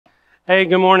Hey,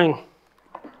 good morning.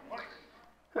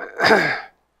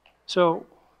 So,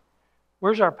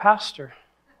 where's our pastor?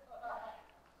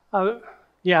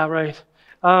 Yeah, right.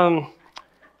 I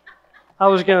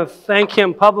was going to thank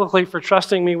him publicly for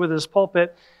trusting me with his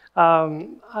pulpit.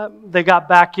 They got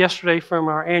back yesterday from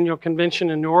our annual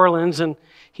convention in New Orleans, and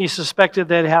he suspected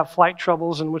they'd have flight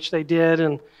troubles, in which they did,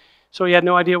 and so he had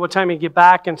no idea what time he'd get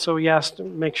back, and so he asked to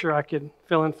make sure I could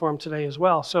fill in for him today as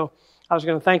well. So I was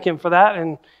going to thank him for that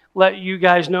and let you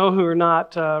guys know who are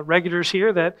not regulars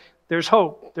here that there's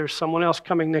hope. There's someone else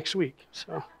coming next week.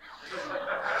 So,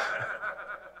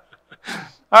 all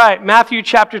right, Matthew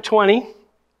chapter 20.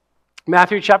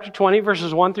 Matthew chapter 20,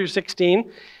 verses 1 through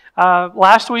 16.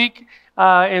 Last week,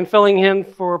 in filling in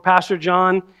for Pastor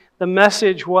John, the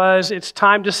message was, it's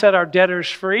time to set our debtors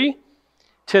free.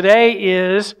 Today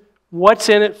is, what's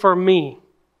in it for me?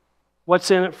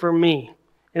 What's in it for me?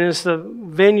 And it's the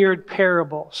vineyard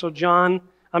parable. So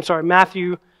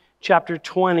Matthew chapter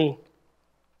 20.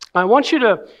 I want you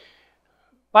to,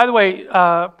 by the way,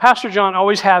 Pastor John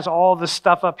always has all this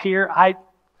stuff up here.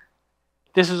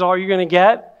 This is all you're going to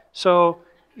get. So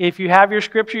if you have your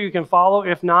scripture, you can follow.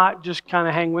 If not, just kind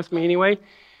of hang with me anyway.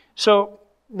 So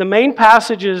the main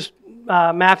passage is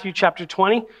Matthew chapter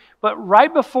 20. But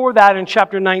right before that in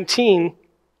chapter 19,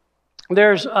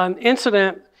 there's an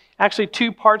incident, actually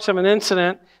two parts of an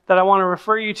incident that I want to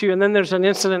refer you to, and then there's an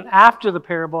incident after the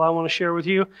parable I want to share with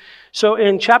you. So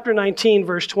in chapter 19,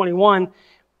 verse 21,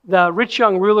 the rich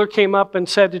young ruler came up and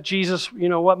said to Jesus,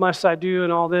 what must I do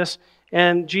and all this?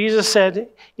 And Jesus said,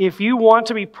 if you want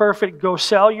to be perfect, go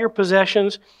sell your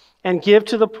possessions and give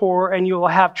to the poor, and you will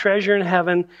have treasure in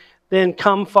heaven. Then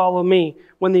come follow me.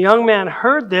 When the young man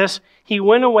heard this, he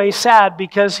went away sad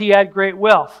because he had great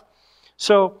wealth.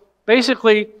 So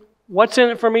basically, what's in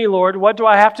it for me, Lord? What do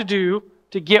I have to do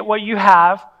to get what you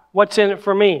have? What's in it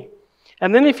for me?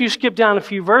 And then if you skip down a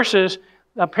few verses,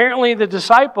 apparently the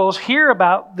disciples hear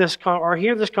about this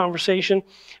conversation.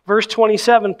 Verse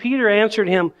 27, Peter answered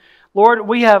him, Lord,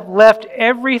 we have left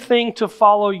everything to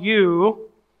follow you.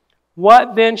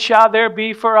 What then shall there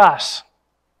be for us?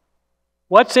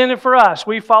 What's in it for us?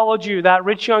 We followed you. That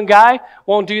rich young guy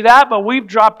won't do that, but we've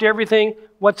dropped everything.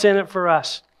 What's in it for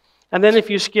us? And then if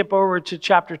you skip over to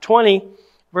chapter 20,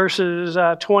 verses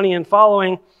 20 and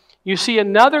following, you see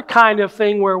another kind of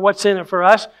thing where what's in it for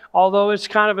us, although it's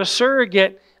kind of a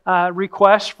surrogate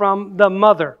request from the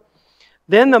mother.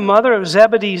 Then the mother of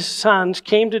Zebedee's sons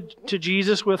came to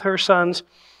Jesus with her sons,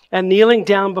 and kneeling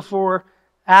down before,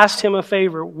 asked him a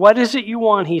favor. What is it you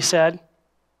want, he said.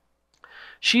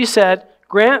 She said,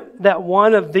 grant that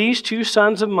one of these two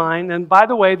sons of mine, and by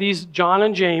the way, these John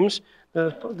and James,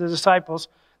 the disciples,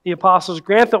 the apostles,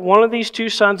 grant that one of these two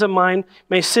sons of mine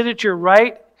may sit at your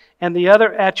right and the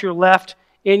other at your left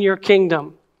in your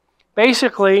kingdom.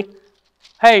 Basically,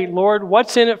 hey, Lord,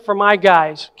 what's in it for my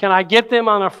guys? Can I get them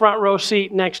on a front row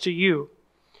seat next to you?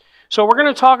 So we're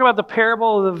going to talk about the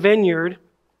parable of the vineyard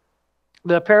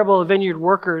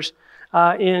workers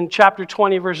in chapter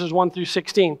 20, verses 1 through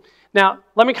 16. Now,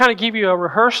 let me kind of give you a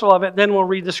rehearsal of it, then we'll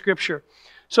read the scripture.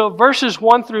 So verses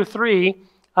 1 through 3,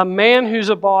 a man who's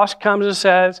a boss comes and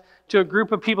says to a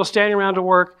group of people standing around to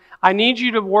work, I need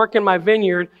you to work in my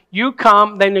vineyard. You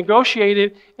come. They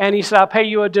negotiated, and he said, I'll pay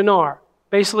you a dinar,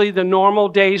 basically the normal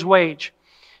day's wage.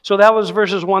 So that was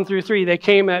verses 1 through 3. They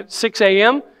came at 6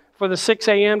 a.m. for the 6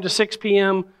 a.m. to 6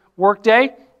 p.m.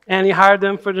 workday, and he hired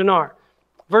them for a dinar.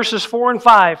 Verses 4 and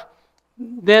 5,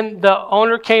 then the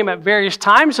owner came at various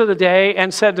times of the day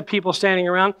and said to people standing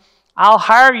around, I'll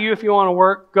hire you if you want to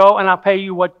work. Go and I'll pay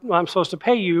you what I'm supposed to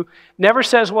pay you. Never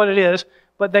says what it is,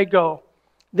 but they go.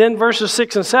 Then verses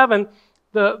 6 and 7,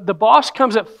 the boss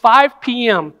comes at 5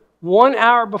 p.m., 1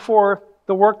 hour before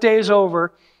the workday is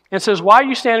over, and says, why are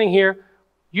you standing here?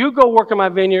 You go work in my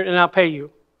vineyard and I'll pay you.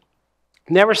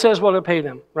 Never says what to pay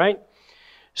them, right?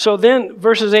 So then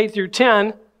verses 8 through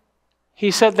 10, he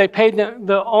said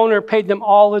the owner paid them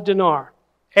all a dinar.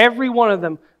 Every one of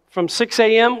them, from 6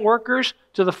 a.m. workers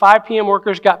to the 5 p.m.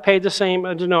 workers, got paid the same,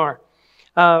 a dinar.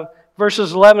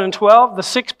 Verses 11 and 12, the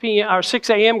 6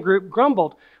 a.m. group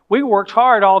grumbled. We worked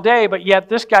hard all day, but yet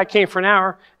this guy came for an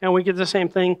hour, and we get the same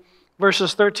thing.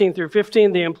 Verses 13 through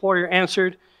 15, the employer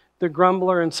answered the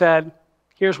grumbler and said,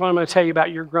 here's what I'm going to tell you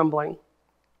about your grumbling.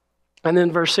 And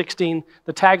then verse 16,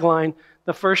 the tagline,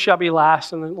 the first shall be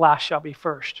last, and the last shall be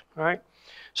first. All right?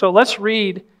 So let's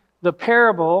read the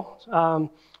parable.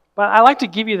 But I like to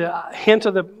give you the hint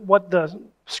of what the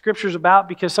Scripture's about,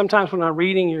 because sometimes when I'm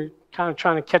reading, you're kind of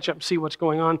trying to catch up and see what's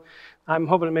going on. I'm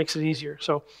hoping it makes it easier.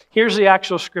 So here's the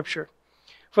actual Scripture.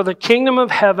 For the kingdom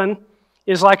of heaven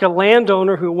is like a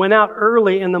landowner who went out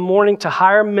early in the morning to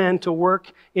hire men to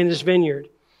work in his vineyard.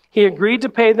 He agreed to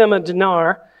pay them a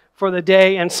denar for the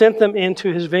day and sent them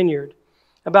into his vineyard.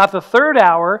 About the third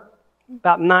hour,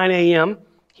 about 9 a.m.,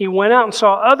 he went out and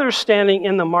saw others standing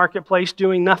in the marketplace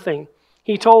doing nothing.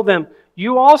 He told them,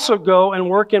 "You also go and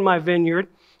work in my vineyard,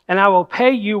 and I will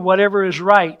pay you whatever is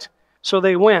right." So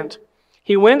they went.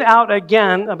 He went out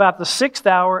again about the 6th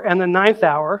hour and the 9th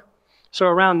hour, so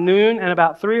around noon and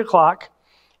about 3 o'clock,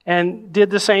 and did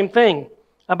the same thing.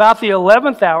 About the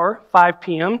 11th hour, 5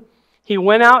 p.m., he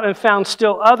went out and found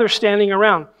still others standing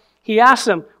around. He asked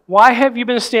them, "Why have you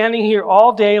been standing here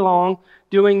all day long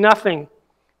doing nothing?"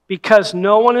 "Because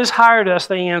no one has hired us,"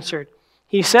 they answered.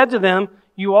 He said to them,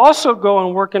 "You also go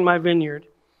and work in my vineyard."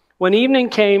 When evening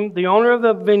came, the owner of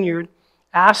the vineyard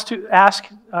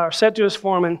said to his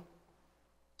foreman,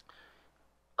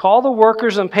 "Call the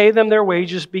workers and pay them their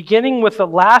wages, beginning with the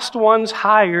last ones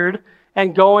hired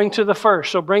and going to the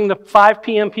first." So bring the 5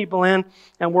 p.m. people in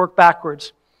and work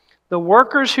backwards. The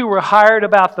workers who were hired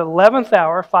about the 11th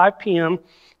hour, 5 p.m.,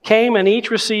 came and each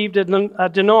received a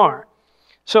denar.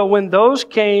 So when those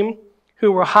came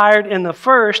who were hired in the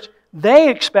first, they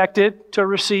expected to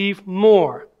receive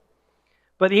more.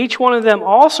 But each one of them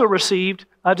also received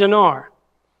a denar.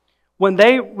 When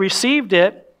they received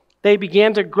it, they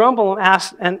began to grumble and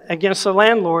ask against the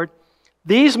landlord.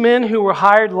 "These men who were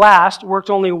hired last worked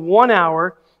only 1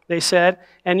 hour," they said,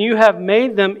 "and you have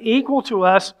made them equal to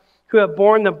us who have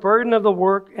borne the burden of the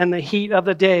work and the heat of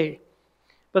the day."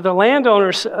 But the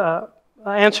landowner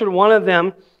answered one of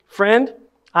them, "Friend,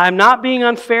 I am not being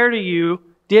unfair to you.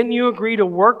 Didn't you agree to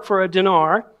work for a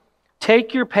denar?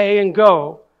 Take your pay and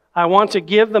go. I want to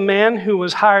give the man who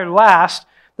was hired last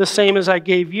the same as I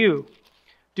gave you.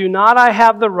 Do not I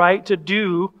have the right to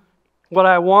do what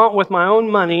I want with my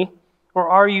own money, or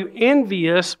are you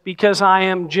envious because I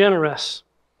am generous?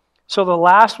 So the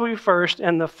last will be first,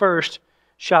 and the first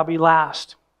shall be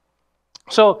last."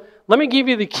 So let me give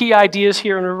you the key ideas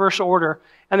here in reverse order.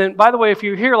 And then, by the way, if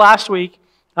you were here last week,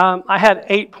 I had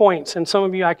 8 points, and some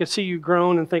of you, I could see you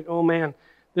groan and think, "Oh man,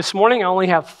 this morning I only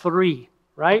have 3,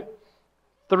 right?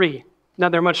 3. Now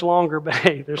they're much longer, but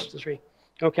hey, there's 3.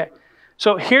 Okay.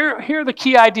 So here are the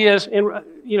key ideas.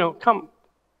 Come,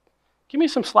 give me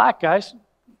some slack, guys.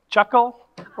 Chuckle.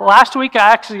 Last week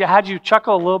I actually had you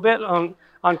chuckle a little bit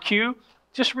on cue.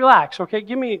 Just relax, okay?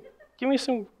 Give me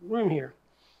some room here.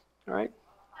 All right.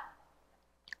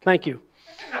 Thank you.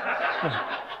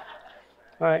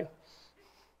 All right.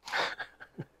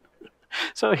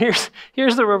 So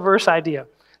here's the reverse idea.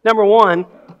 Number 1,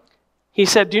 he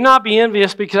said, "Do not be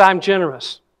envious because I'm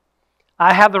generous.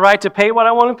 I have the right to pay what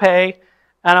I want to pay,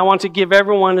 and I want to give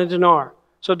everyone a denar.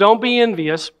 So don't be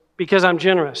envious because I'm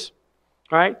generous."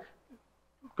 All right?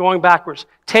 Going backwards.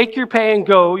 "Take your pay and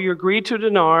go. You agreed to a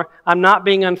denar. I'm not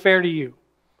being unfair to you."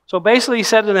 So basically he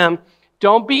said to them,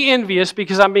 don't be envious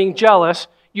because I'm being jealous.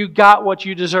 You got what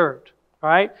you deserved. All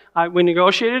right? We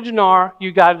negotiated a denar.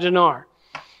 You got a denar.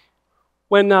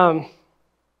 When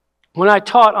I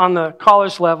taught on the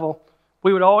college level,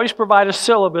 we would always provide a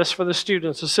syllabus for the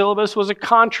students. The syllabus was a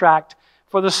contract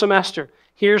for the semester.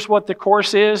 Here's what the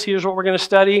course is. Here's what we're going to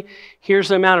study. Here's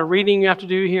the amount of reading you have to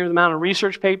do. Here's the amount of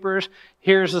research papers.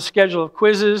 Here's the schedule of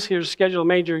quizzes. Here's the schedule of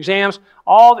major exams.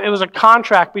 It was a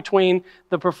contract between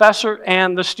the professor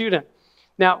and the student.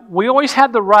 Now, we always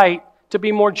had the right to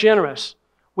be more generous.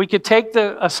 We could take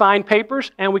the assigned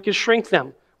papers and we could shrink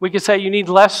them. We could say you need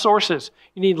less sources.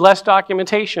 You need less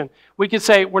documentation. We could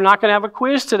say we're not going to have a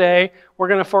quiz today. We're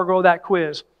going to forego that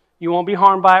quiz. You won't be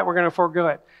harmed by it. We're going to forego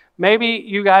it. Maybe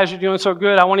you guys are doing so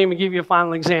good, I won't even give you a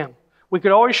final exam. We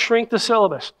could always shrink the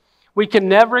syllabus. We could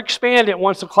never expand it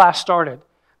once the class started.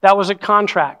 That was a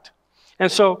contract.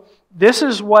 And so this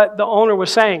is what the owner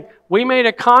was saying. We made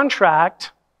a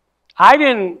contract. I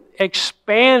didn't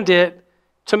expand it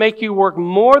to make you work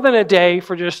more than a day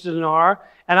for just a denar,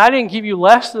 and I didn't give you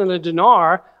less than a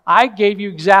denar. I gave you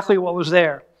exactly what was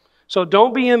there. So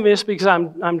don't be envious because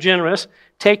I'm generous.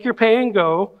 Take your pay and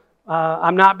go.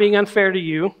 I'm not being unfair to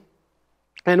you.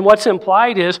 And what's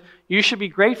implied is you should be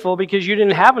grateful because you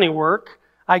didn't have any work.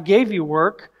 I gave you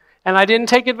work, and I didn't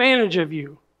take advantage of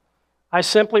you. I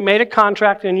simply made a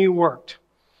contract and you worked.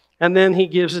 And then he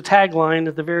gives a tagline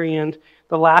at the very end,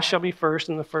 "The last shall be first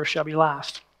and the first shall be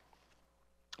last."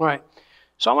 All right,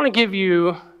 so I want to give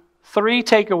you 3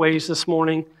 takeaways this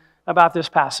morning about this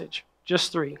passage,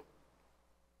 just 3.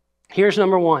 Here's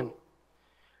number 1.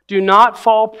 Do not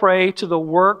fall prey to the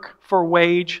work for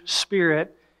wage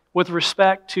spirit with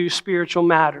respect to spiritual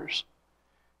matters.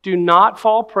 Do not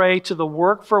fall prey to the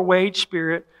work for wage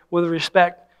spirit with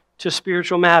respect to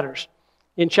spiritual matters.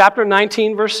 In chapter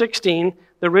 19, verse 16,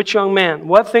 the rich young man,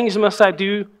 what things must I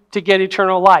do to get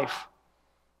eternal life?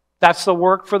 That's the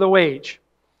work for the wage.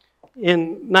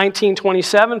 In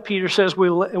 19:27, Peter says,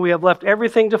 we have left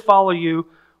everything to follow you.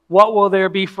 What will there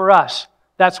be for us?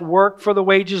 That's work for the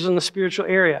wages in the spiritual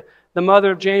area. The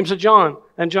mother of James and John,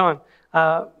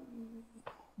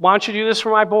 why don't you do this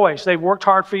for my boys? They've worked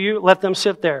hard for you. Let them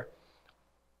sit there.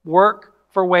 Work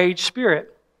for wage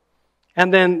spirit.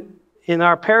 And then in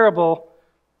our parable,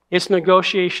 it's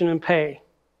negotiation and pay.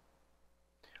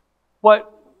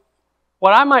 What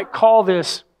I might call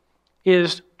this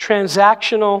is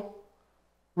transactional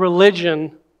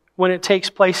religion when it takes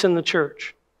place in the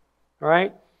church. All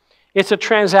right? It's a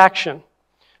transaction.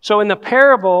 So in the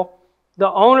parable, the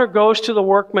owner goes to the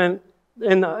workman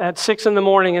at 6 in the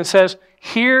morning and says,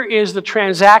 here is the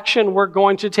transaction we're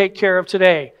going to take care of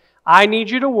today. I need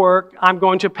you to work. I'm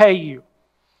going to pay you.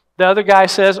 The other guy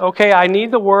says, okay, I need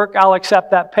the work. I'll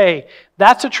accept that pay.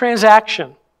 That's a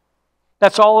transaction.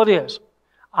 That's all it is.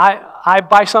 I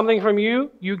buy something from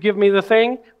you. You give me the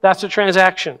thing. That's a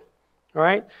transaction. All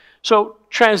right? So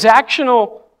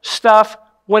transactional stuff,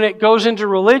 when it goes into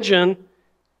religion,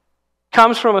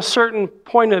 comes from a certain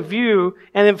point of view,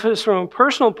 and if it's from a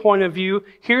personal point of view,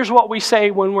 here's what we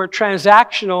say when we're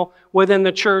transactional within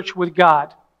the church with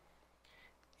God.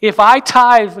 If I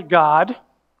tithe God,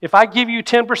 if I give you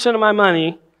 10% of my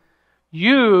money,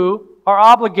 you are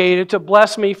obligated to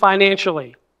bless me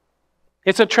financially.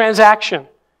 It's a transaction.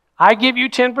 I give you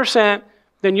 10%,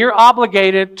 then you're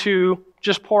obligated to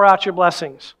just pour out your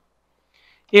blessings.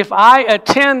 If I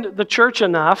attend the church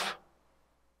enough,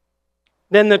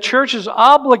 then the church is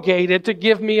obligated to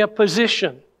give me a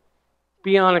position.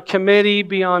 Be on a committee,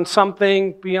 be on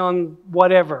something, be on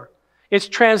whatever. It's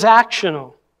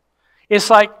transactional. It's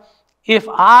like, if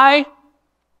I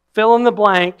fill in the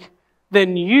blank,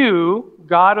 then you,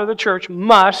 God or the church,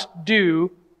 must do,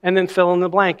 and then fill in the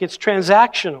blank. It's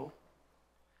transactional.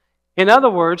 In other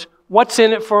words, what's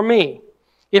in it for me?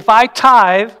 If I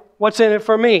tithe, what's in it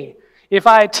for me? If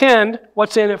I attend,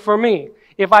 what's in it for me?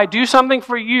 If I do something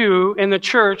for you in the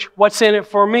church, what's in it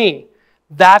for me?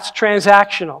 That's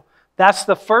transactional. That's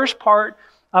the first part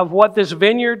of what this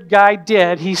vineyard guy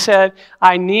did. He said,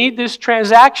 I need this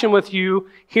transaction with you.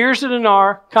 Here's the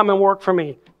dinar. Come and work for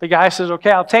me. The guy says,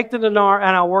 okay, I'll take the dinar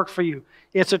and I'll work for you.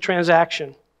 It's a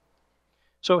transaction.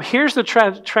 So here's the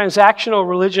transactional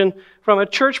religion from a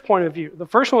church point of view. The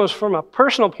first one was from a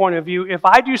personal point of view. If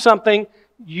I do something,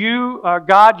 you,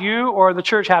 God, you, or the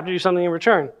church have to do something in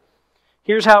return.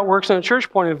 Here's how it works in a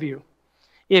church point of view.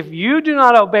 If you do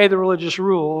not obey the religious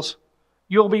rules,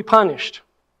 you'll be punished.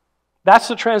 That's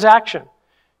the transaction.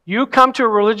 You come to a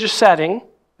religious setting.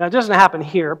 Now, it doesn't happen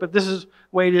here, but this is the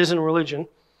way it is in religion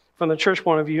from the church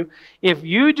point of view. If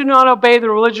you do not obey the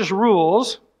religious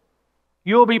rules,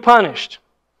 you'll be punished.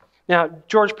 Now,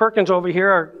 George Perkins over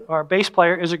here, our bass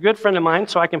player, is a good friend of mine,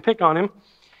 so I can pick on him.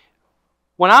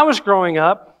 When I was growing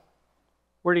up,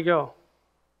 where'd he go?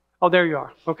 Oh, there you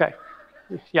are. Okay.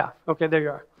 Yeah, okay, there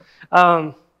you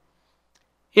are.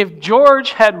 If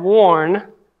George had worn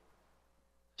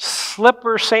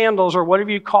slipper sandals or whatever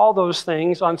you call those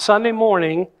things on Sunday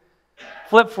morning,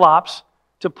 flip-flops,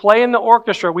 to play in the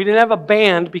orchestra, we didn't have a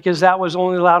band because that was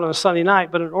only allowed on a Sunday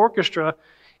night, but an orchestra,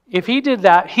 if he did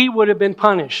that, he would have been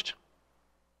punished.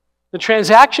 The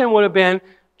transaction would have been,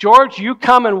 George, you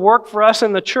come and work for us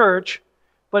in the church,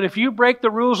 but if you break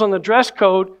the rules on the dress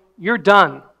code, you're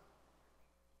done.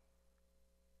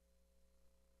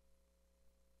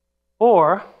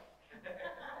 Or,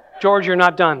 George, you're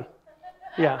not done.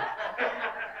 Yeah.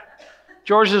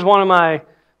 George is one of my,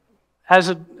 as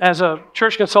a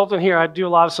church consultant here, I do a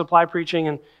lot of supply preaching,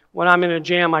 and when I'm in a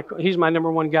jam, he's my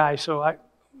number one guy, so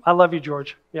I love you,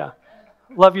 George. Yeah.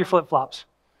 Love your flip-flops.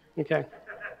 Okay.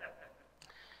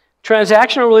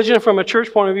 Transactional religion from a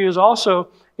church point of view is also,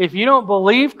 if you don't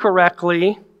believe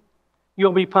correctly,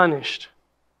 you'll be punished.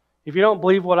 If you don't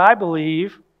believe what I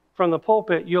believe from the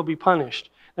pulpit, you'll be punished.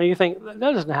 Now you think, that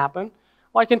doesn't happen.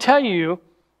 Well, I can tell you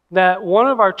that one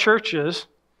of our churches,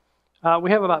 we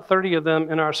have about 30 of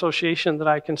them in our association that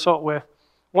I consult with,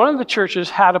 one of the churches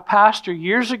had a pastor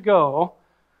years ago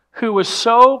who was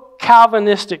so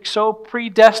Calvinistic, so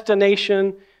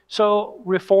predestination, so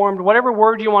reformed, whatever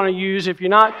word you want to use. If you're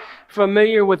not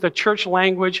familiar with the church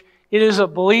language, it is a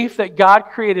belief that God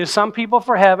created some people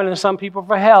for heaven and some people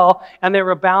for hell, and they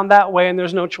were bound that way, and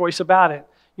there's no choice about it.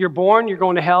 You're born, you're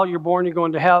going to hell. You're born, you're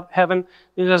going to heaven.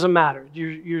 It doesn't matter.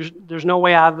 There's no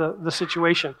way out of the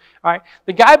situation. All right.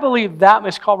 The guy believed that.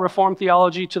 It's called Reformed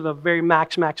theology to the very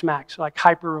max, like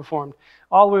hyper-Reformed,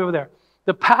 all the way over there.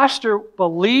 The pastor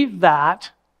believed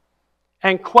that,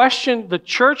 and questioned the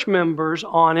church members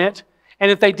on it.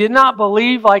 And if they did not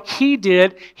believe like he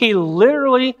did, he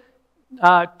literally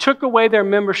took away their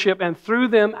membership and threw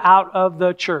them out of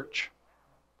the church.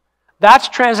 That's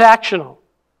transactional.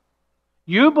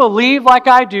 You believe like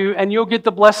I do, and you'll get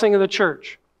the blessing of the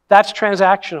church. That's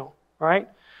transactional, right?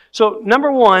 So,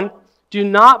 number one, do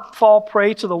not fall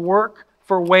prey to the work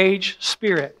for wage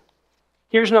spirit.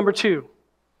 Here's number two.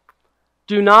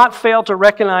 Do not fail to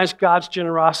recognize God's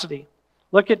generosity.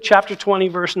 Look at chapter 20,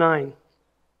 verse 9.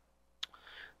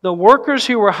 The workers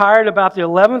who were hired about the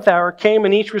 11th hour came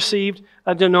and each received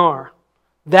a dinar.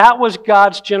 That was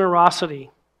God's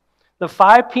generosity. The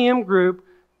 5 p.m. group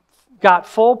got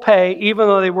full pay even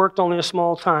though they worked only a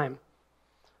small time.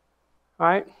 All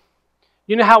right?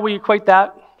 You know how we equate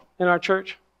that in our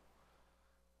church?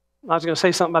 I was going to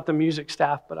say something about the music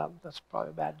staff, but that's probably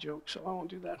a bad joke, so I won't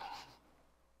do that.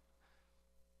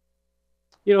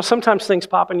 You know, sometimes things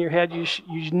pop in your head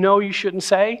you know you shouldn't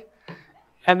say,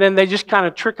 and then they just kind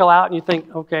of trickle out, and you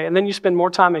think, okay, and then you spend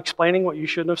more time explaining what you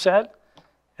shouldn't have said,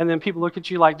 and then people look at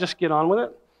you like, just get on with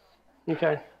it.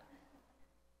 Okay.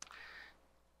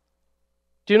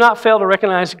 Do not fail to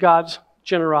recognize God's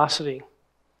generosity.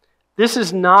 This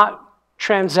is not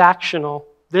transactional.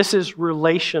 This is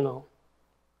relational.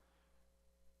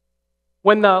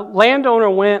 When the landowner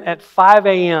went at 5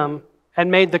 a.m.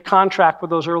 and made the contract with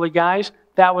those early guys,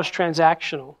 that was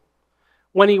transactional.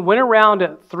 When he went around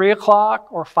at 3 o'clock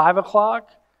or 5 o'clock,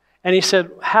 and he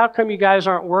said, how come you guys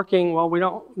aren't working?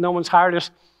 Well, no one's hired us.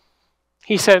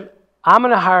 He said, I'm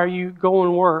going to hire you, go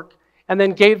and work, and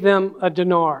then gave them a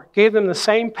dinar, gave them the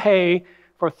same pay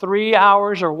for 3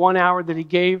 hours or 1 hour that he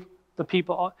gave the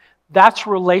people. That's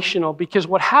relational, because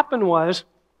what happened was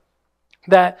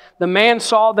that the man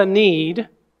saw the need.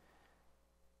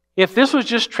 If this was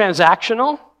just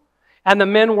transactional, and the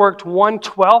men worked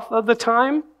 1/12 of the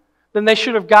time, then they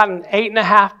should have gotten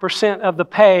 8.5% of the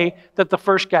pay that the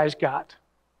first guys got.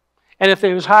 And if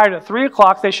they was hired at 3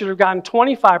 o'clock, they should have gotten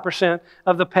 25%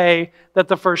 of the pay that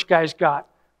the first guys got.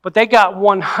 But they got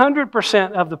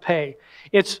 100% of the pay.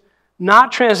 It's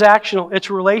not transactional, it's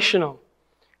relational.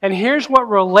 And here's what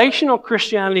relational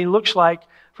Christianity looks like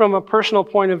from a personal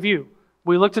point of view.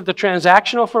 We looked at the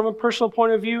transactional from a personal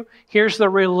point of view. Here's the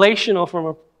relational from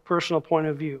a personal point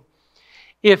of view.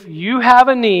 If you have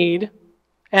a need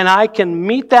and I can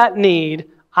meet that need,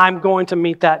 I'm going to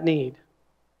meet that need.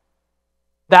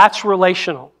 That's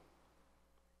relational.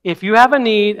 If you have a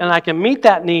need and I can meet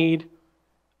that need,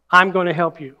 I'm going to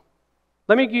help you.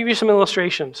 Let me give you some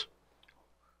illustrations.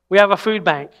 We have a food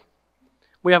bank.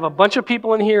 We have a bunch of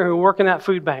people in here who work in that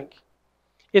food bank.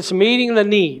 It's meeting the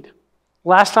need.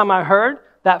 Last time I heard,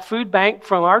 that food bank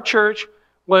from our church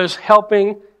was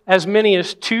helping as many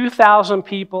as 2,000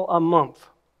 people a month.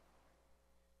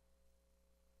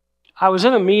 I was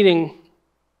in a meeting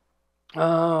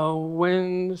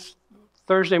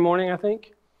Thursday morning, I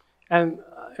think, and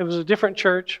it was a different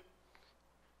church,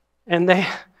 and they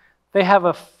have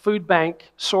a food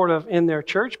bank sort of in their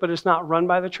church, but it's not run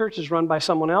by the church, it's run by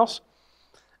someone else.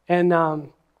 And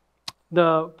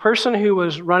the person who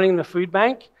was running the food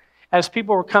bank, as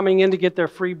people were coming in to get their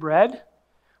free bread,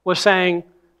 was saying,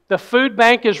 the food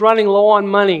bank is running low on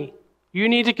money. You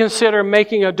need to consider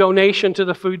making a donation to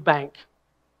the food bank.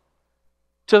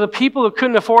 To the people who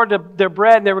couldn't afford their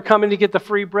bread and they were coming to get the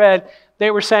free bread,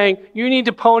 they were saying, you need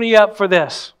to pony up for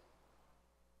this.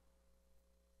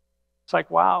 It's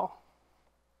like, wow.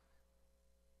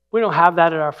 We don't have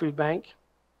that at our food bank.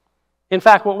 In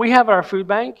fact, what we have at our food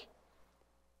bank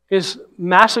is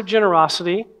massive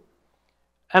generosity,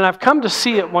 and I've come to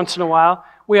see it once in a while.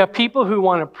 We have people who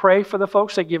want to pray for the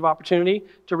folks. They give opportunity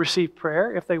to receive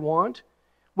prayer if they want.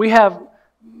 We have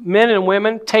men and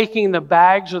women taking the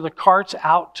bags or the carts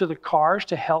out to the cars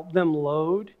to help them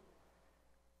load.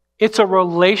 It's a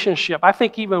relationship. I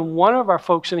think even one of our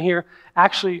folks in here,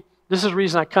 actually, this is the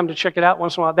reason I come to check it out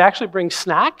once in a while, they actually bring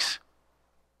snacks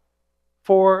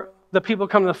for the people who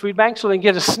come to the food bank so they can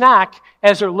get a snack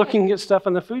as they're looking at stuff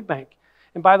in the food bank.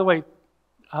 And by the way,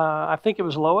 I think it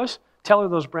was Lois, tell her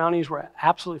those brownies were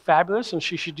absolutely fabulous and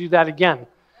she should do that again.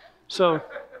 So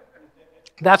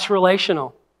that's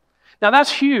relational. Now,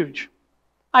 that's huge.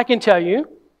 I can tell you,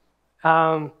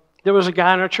 there was a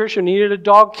guy in our church who needed a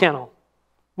dog kennel.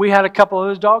 We had a couple of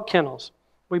those dog kennels.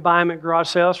 We buy them at garage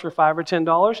sales for $5 or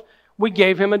 $10. We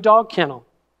gave him a dog kennel.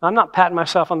 I'm not patting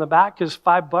myself on the back because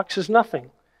 $5 is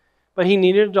nothing. But he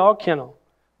needed a dog kennel.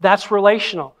 That's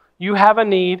relational. You have a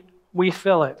need, we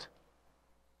fill it.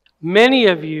 Many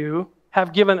of you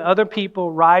have given other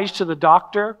people rides to the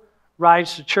doctor,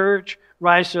 rides to church,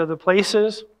 rides to other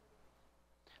places.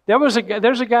 There's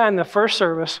a guy in the first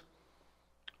service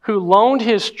who loaned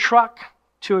his truck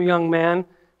to a young man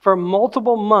for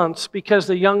multiple months because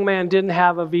the young man didn't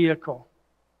have a vehicle.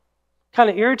 Kind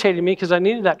of irritated me because I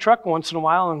needed that truck once in a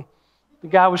while, and the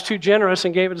guy was too generous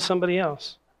and gave it to somebody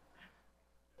else.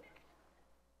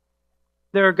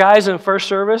 There are guys in first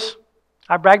service.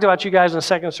 I bragged about you guys in the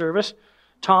second service.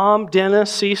 Tom,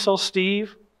 Dennis, Cecil,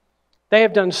 Steve. They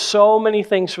have done so many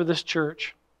things for this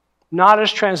church. Not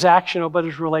as transactional, but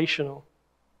as relational.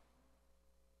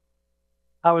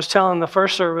 I was telling the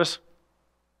first service,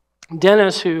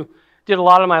 Dennis, who did a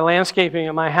lot of my landscaping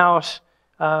at my house,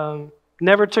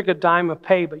 never took a dime of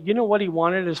pay, but you know what he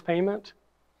wanted as payment?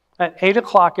 At 8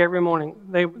 o'clock every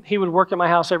morning, he would work at my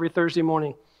house every Thursday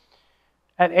morning.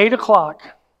 At 8 o'clock,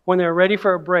 when they were ready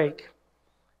for a break,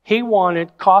 he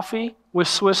wanted coffee with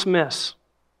Swiss Miss.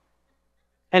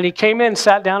 And he came in,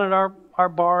 sat down at our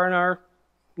bar in our,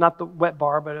 not the wet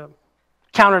bar, but a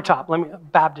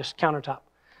countertop, Baptist countertop.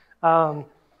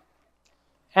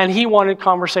 And he wanted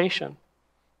conversation.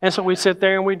 And so we'd sit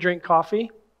there and we'd drink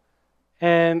coffee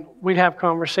and we'd have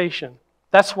conversation.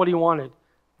 That's what he wanted.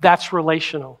 That's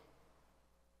relational.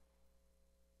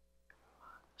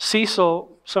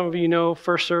 Cecil, some of you know,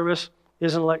 first service,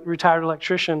 is a retired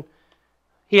electrician.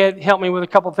 He had helped me with a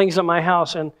couple things at my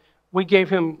house, and we gave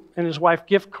him and his wife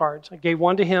gift cards. I gave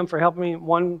one to him for helping me,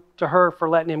 one to her for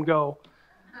letting him go.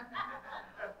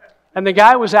 And the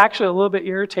guy was actually a little bit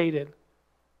irritated.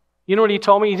 You know what he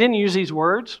told me? He didn't use these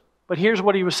words, but here's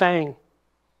what he was saying.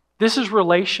 This is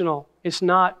relational. It's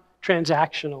not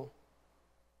transactional.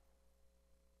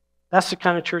 That's the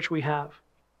kind of church we have.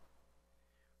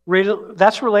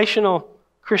 That's relational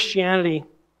Christianity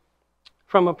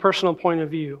from a personal point of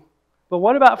view. But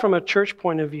what about from a church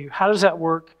point of view? How does that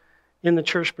work in the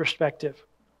church perspective?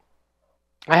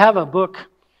 I have a book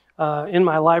in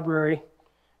my library,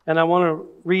 and I want to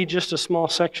read just a small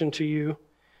section to you.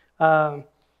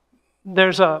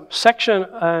 There's a section,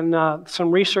 and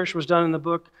some research was done in the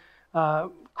book,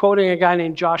 quoting a guy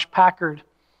named Josh Packard,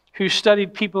 who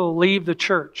studied people leave the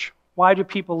church. Why do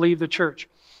people leave the church?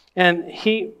 And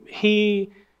he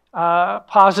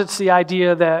posits the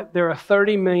idea that there are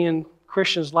 30 million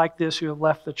Christians like this who have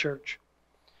left the church.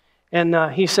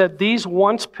 And he said these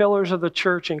once pillars of the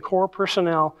church and core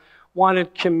personnel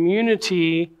wanted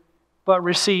community but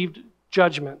received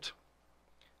judgment.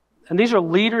 And these are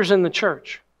leaders in the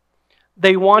church.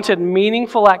 They wanted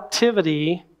meaningful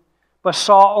activity but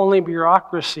saw only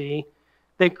bureaucracy.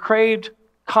 They craved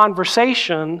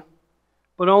conversation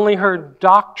but only heard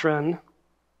doctrine.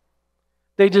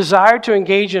 They desired to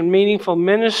engage in meaningful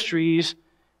ministries,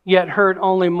 yet heard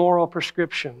only moral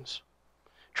prescriptions.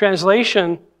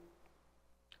 Translation,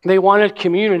 they wanted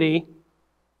community,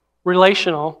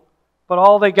 relational, but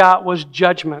all they got was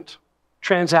judgment,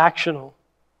 transactional.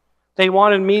 They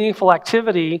wanted meaningful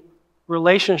activity,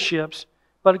 relationships,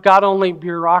 but got only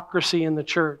bureaucracy in the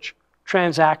church,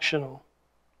 transactional.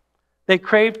 They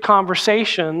craved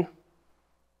conversation,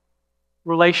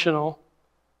 relational,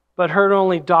 but heard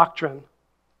only doctrine,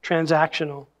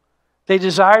 transactional. They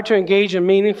desired to engage in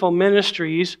meaningful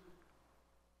ministries,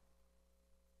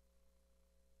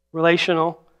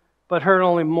 relational, but heard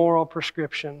only moral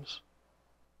prescriptions,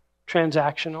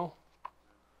 transactional.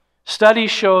 Studies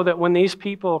show that when these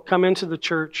people come into the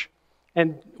church,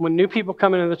 and when new people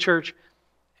come into the church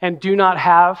and do not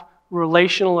have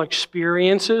relational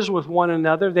experiences with one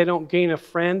another, they don't gain a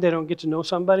friend, they don't get to know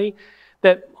somebody,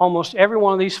 that almost every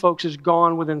one of these folks is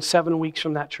gone within 7 weeks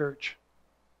from that church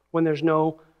when there's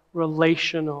no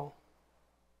relational.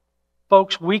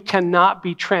 Folks, we cannot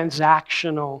be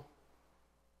transactional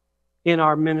in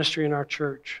our ministry, in our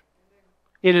church.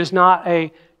 It is not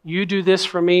a, you do this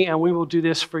for me and we will do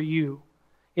this for you.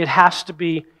 It has to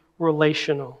be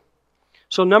relational.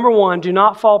 So number one, do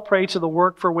not fall prey to the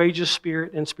work for wages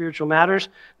spirit in spiritual matters.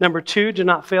 Number two, do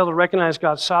not fail to recognize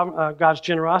God's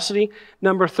generosity.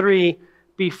 Number three,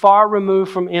 be far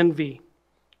removed from envy.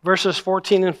 Verses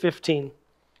 14 and 15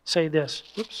 say this.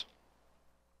 Oops.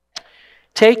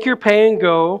 Take your pay and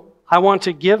go. I want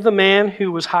to give the man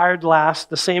who was hired last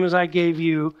the same as I gave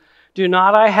you. Do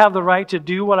not I have the right to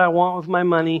do what I want with my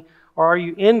money, or are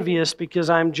you envious because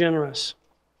I'm generous?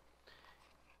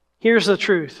 Here's the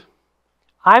truth.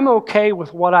 I'm okay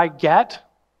with what I get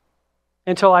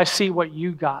until I see what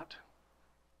you got.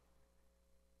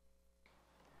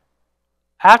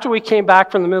 After we came back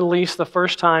from the Middle East the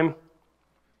first time,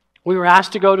 we were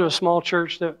asked to go to a small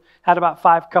church that had about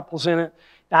 5 couples in it,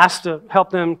 asked to help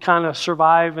them kind of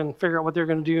survive and figure out what they're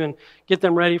going to do and get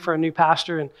them ready for a new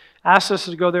pastor, and asked us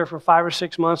to go there for 5 or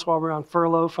 6 months while we were on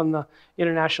furlough from the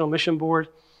International Mission Board.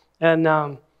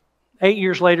 And 8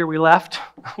 years later, we left.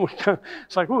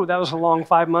 It's like, ooh, that was a long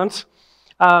 5 months.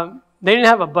 They didn't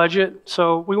have a budget,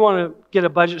 so we want to get a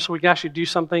budget so we can actually do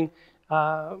something,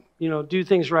 do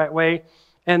things the right way.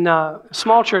 And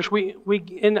small church,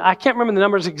 and I can't remember the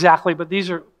numbers exactly, but these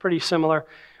are pretty similar.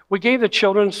 We gave the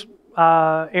children's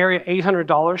area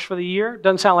 $800 for the year.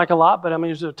 Doesn't sound like a lot, but I mean,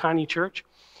 it was a tiny church.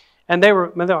 And they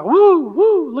were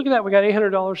woo, look at that, we got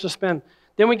 $800 to spend.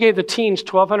 Then we gave the teens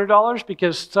 $1,200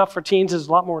 because stuff for teens is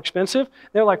a lot more expensive.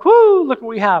 They were like, woo, look what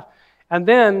we have. And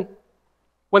then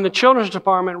when the children's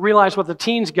department realized what the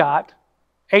teens got,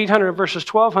 800 versus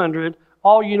 1,200,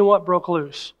 all you know what broke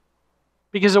loose.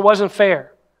 Because it wasn't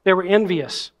fair. They were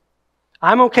envious.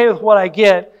 I'm okay with what I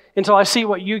get until I see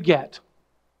what you get.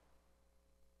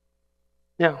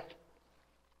 Now,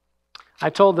 I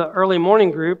told the early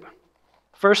morning group,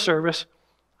 first service,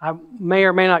 I may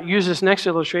or may not use this next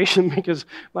illustration because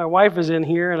my wife is in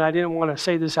here and I didn't want to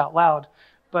say this out loud.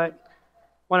 But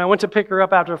when I went to pick her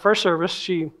up after first service,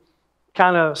 she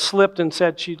kind of slipped and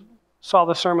said she saw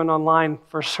the sermon online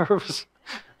for service.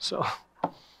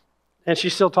 And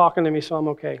she's still talking to me, so I'm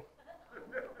okay.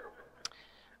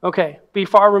 Okay, be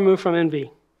far removed from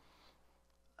envy.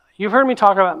 You've heard me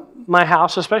talk about my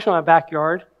house, especially my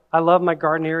backyard. I love my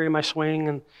garden area, my swing,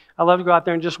 and I love to go out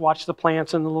there and just watch the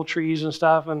plants and the little trees and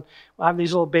stuff. And I have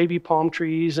these little baby palm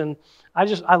trees, and I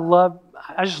just love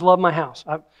my house.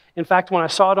 In fact, when I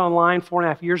saw it online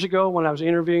 4.5 years ago, when I was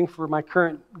interviewing for my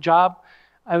current job,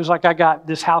 I was like, I got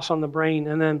this house on the brain.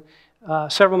 And then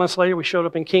several months later, we showed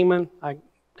up in Kingman. I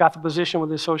got the position with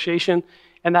the association,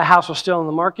 and that house was still in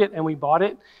the market, and we bought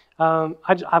it.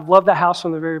 I've loved that house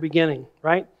from the very beginning,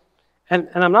 right? And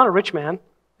I'm not a rich man,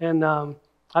 and I'll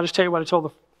just tell you what I told the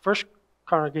first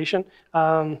congregation.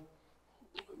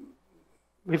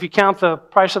 If you count the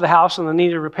price of the house and the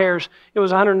needed repairs, it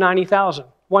was $190,000,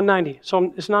 $190,000.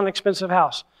 So it's not an expensive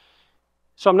house.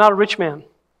 So I'm not a rich man.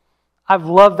 I've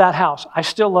loved that house. I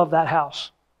still love that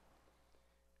house.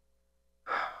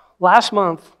 Last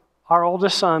month, our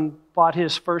oldest son bought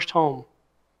his first home.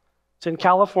 It's in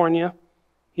California.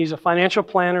 He's a financial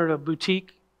planner at a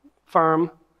boutique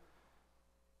firm.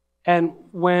 And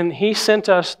when he sent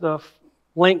us the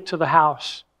link to the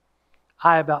house,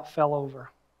 I about fell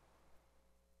over.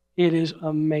 It is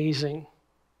amazing.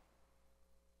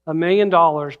 $1 million,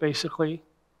 basically,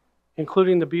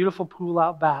 including the beautiful pool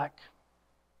out back.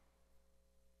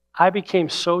 I became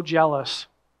so jealous,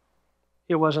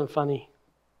 it wasn't funny.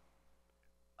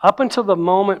 Up until the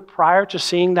moment prior to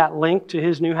seeing that link to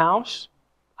his new house,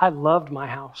 I loved my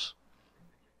house.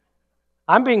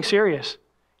 I'm being serious.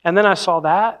 And then I saw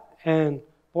that, and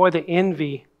boy, the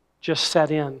envy just set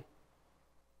in.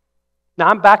 Now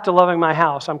I'm back to loving my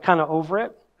house. I'm kind of over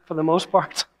it for the most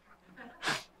part.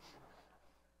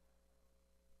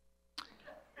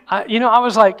 I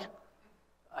was like,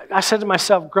 I said to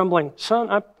myself, grumbling,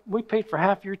 son, we paid for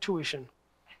half your tuition.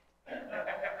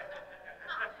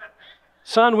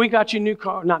 Son, we got you new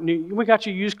car, not new, we got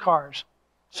you used cars.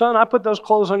 Son, I put those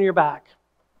clothes on your back,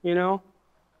 That's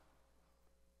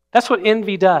what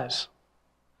envy does.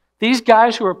 These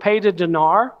guys who are paid a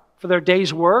dinar for their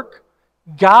day's work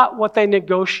got what they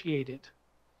negotiated.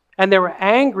 And they were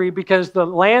angry because the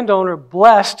landowner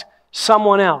blessed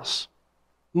someone else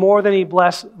more than he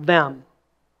blessed them.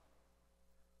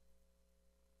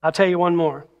 I'll tell you one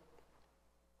more.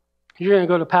 You're going to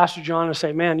go to Pastor John and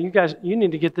say, man, you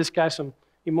need to get this guy some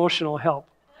emotional help.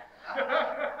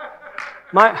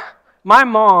 My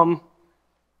mom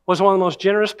was one of the most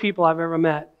generous people I've ever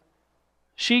met.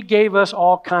 She gave us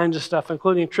all kinds of stuff,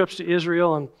 including trips to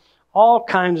Israel and all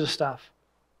kinds of stuff.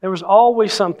 There was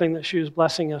always something that she was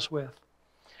blessing us with.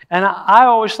 And I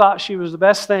always thought she was the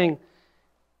best thing.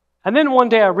 And then one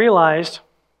day I realized,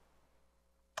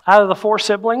 out of the 4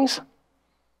 siblings,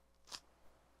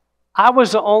 I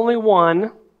was the only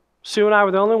one, Sue and I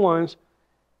were the only ones,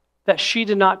 that she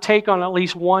did not take on at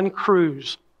least one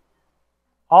cruise.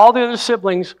 All the other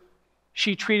siblings,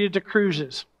 she treated to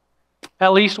cruises.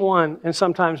 At least one, and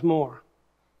sometimes more.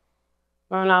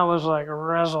 And I was like,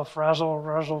 razzle, frazzle,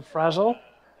 razzle, frazzle.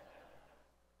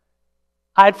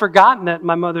 I'd forgotten that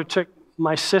my mother took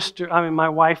my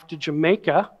wife to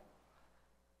Jamaica.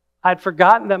 I'd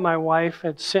forgotten that my wife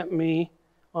had sent me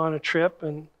on a trip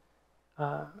and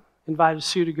invited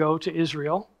Sue to go to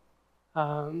Israel.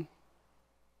 I'd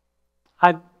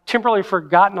temporarily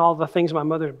forgotten all the things my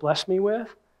mother had blessed me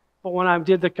with. But when I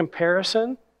did the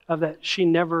comparison of that she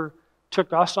never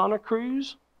took us on a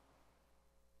cruise,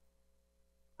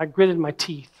 I gritted my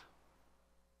teeth.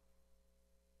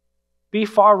 Be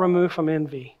far removed from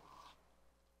envy.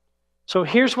 So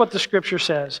here's what the scripture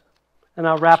says, and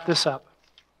I'll wrap this up.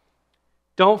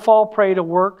 Don't fall prey to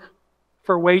work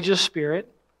for wages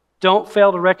spirit. Don't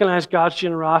fail to recognize God's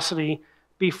generosity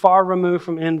be far removed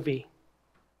from envy.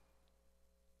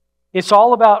 It's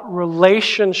all about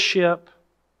relationship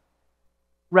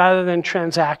rather than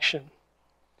transaction.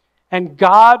 And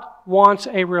God wants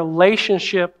a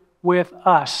relationship with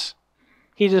us.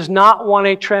 He does not want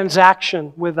a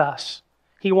transaction with us.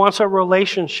 He wants a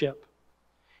relationship.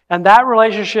 And that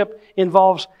relationship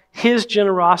involves His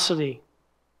generosity.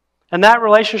 And that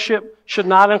relationship should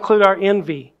not include our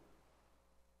envy.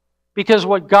 Because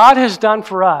what God has done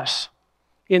for us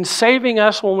in saving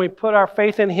us when we put our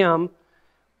faith in Him,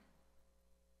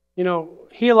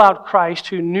 He allowed Christ,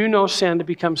 who knew no sin, to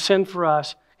become sin for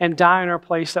us and die in our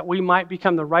place that we might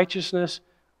become the righteousness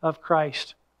of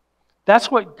Christ.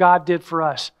 That's what God did for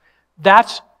us.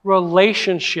 That's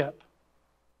relationship.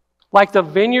 Like the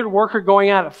vineyard worker going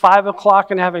out at 5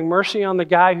 o'clock and having mercy on the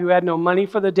guy who had no money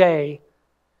for the day.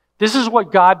 This is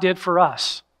what God did for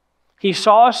us. He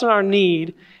saw us in our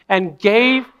need and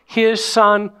gave His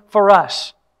Son for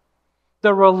us.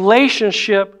 The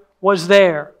relationship was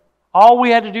there. All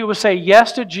we had to do was say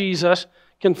yes to Jesus,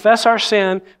 confess our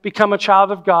sin, become a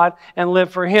child of God, and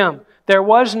live for Him. There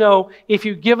was no, if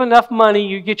you give enough money,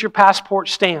 you get your passport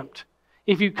stamped.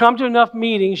 If you come to enough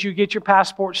meetings, you get your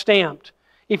passport stamped.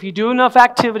 If you do enough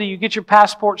activity, you get your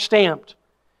passport stamped.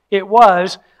 It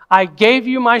was, I gave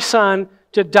you my Son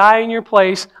to die in your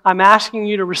place. I'm asking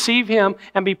you to receive Him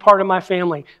and be part of my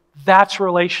family. That's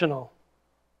relational.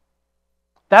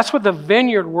 That's what the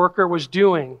vineyard worker was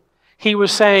doing. He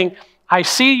was saying, I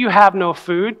see you have no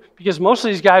food, because most of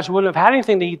these guys wouldn't have had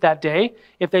anything to eat that day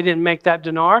if they didn't make that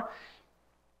dinar.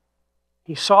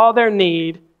 He saw their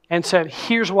need and said,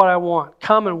 here's what I want.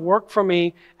 Come and work for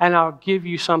me, and I'll give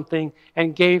you something,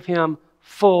 and gave him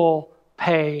full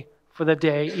pay for the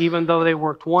day, even though they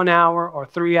worked 1 hour or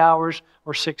 3 hours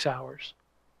or 6 hours.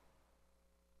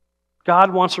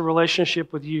 God wants a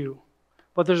relationship with you.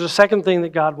 But there's a second thing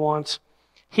that God wants.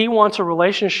 He wants a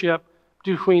relationship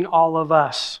between all of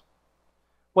us.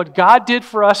 What God did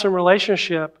for us in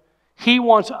relationship, He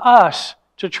wants us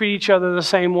to treat each other the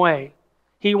same way.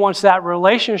 He wants that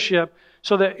relationship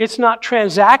so that it's not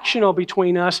transactional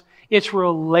between us, it's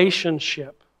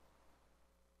relationship.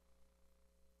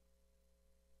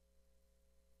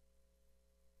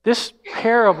 This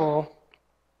parable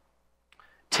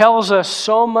tells us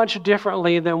so much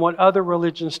differently than what other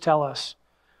religions tell us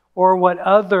or what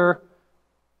other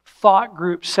thought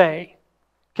groups say.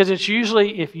 Because it's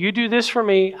usually, if you do this for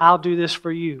me, I'll do this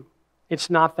for you. It's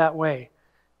not that way.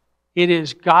 It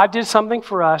is, God did something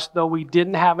for us, though we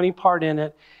didn't have any part in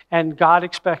it, and God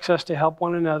expects us to help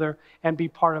one another and be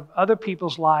part of other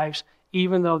people's lives,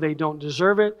 even though they don't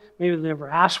deserve it, maybe they never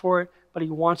asked for it, but He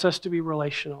wants us to be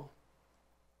relational.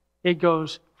 It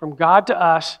goes from God to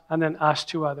us, and then us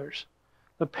to others.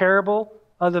 The parable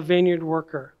of the vineyard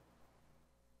worker.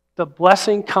 The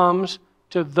blessing comes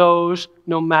to those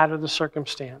no matter the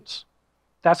circumstance.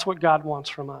 That's what God wants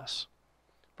from us.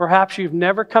 Perhaps you've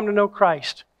never come to know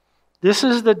Christ. This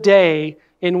is the day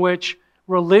in which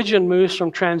religion moves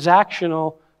from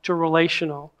transactional to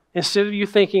relational. Instead of you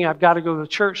thinking, I've got to go to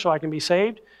church so I can be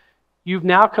saved, you've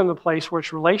now come to a place where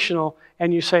it's relational,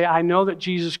 and you say, I know that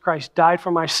Jesus Christ died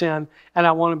for my sin, and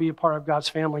I want to be a part of God's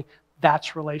family.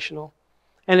 That's relational.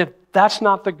 And if that's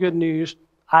not the good news,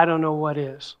 I don't know what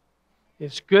is.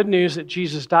 It's good news that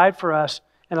Jesus died for us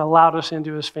and allowed us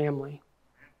into His family.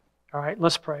 All right,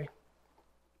 let's pray.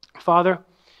 Father,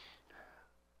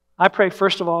 I pray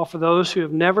first of all for those who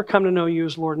have never come to know You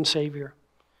as Lord and Savior.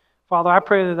 Father, I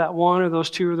pray that one or those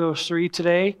two or those three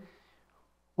today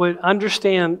would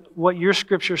understand what Your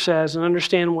Scripture says and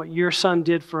understand what Your Son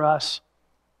did for us.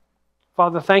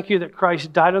 Father, thank You that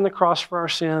Christ died on the cross for our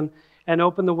sin and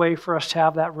opened the way for us to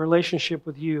have that relationship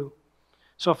with You.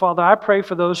 So, Father, I pray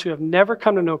for those who have never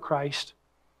come to know Christ,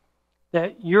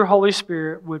 that Your Holy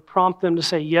Spirit would prompt them to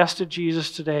say yes to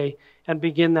Jesus today and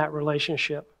begin that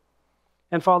relationship.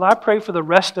 And, Father, I pray for the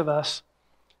rest of us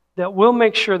that we'll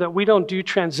make sure that we don't do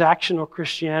transactional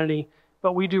Christianity,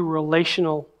 but we do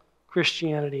relational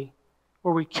Christianity,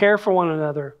 where we care for one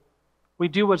another. We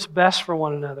do what's best for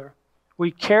one another. We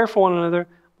care for one another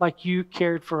like You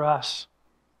cared for us.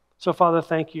 So, Father,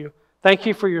 thank You. Thank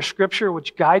You for Your Scripture,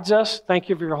 which guides us. Thank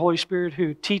You for Your Holy Spirit,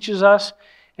 who teaches us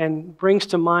and brings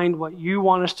to mind what You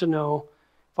want us to know.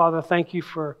 Father, thank You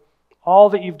for all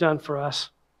that You've done for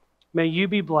us. May You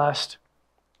be blessed,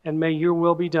 and may Your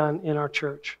will be done in our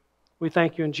church. We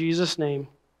thank You in Jesus' name.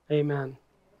 Amen.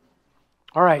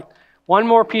 All right, one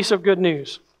more piece of good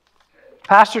news.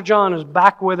 Pastor John is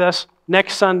back with us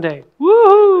next Sunday.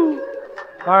 Woohoo!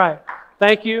 All right,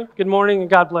 thank you. Good morning, and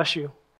God bless you.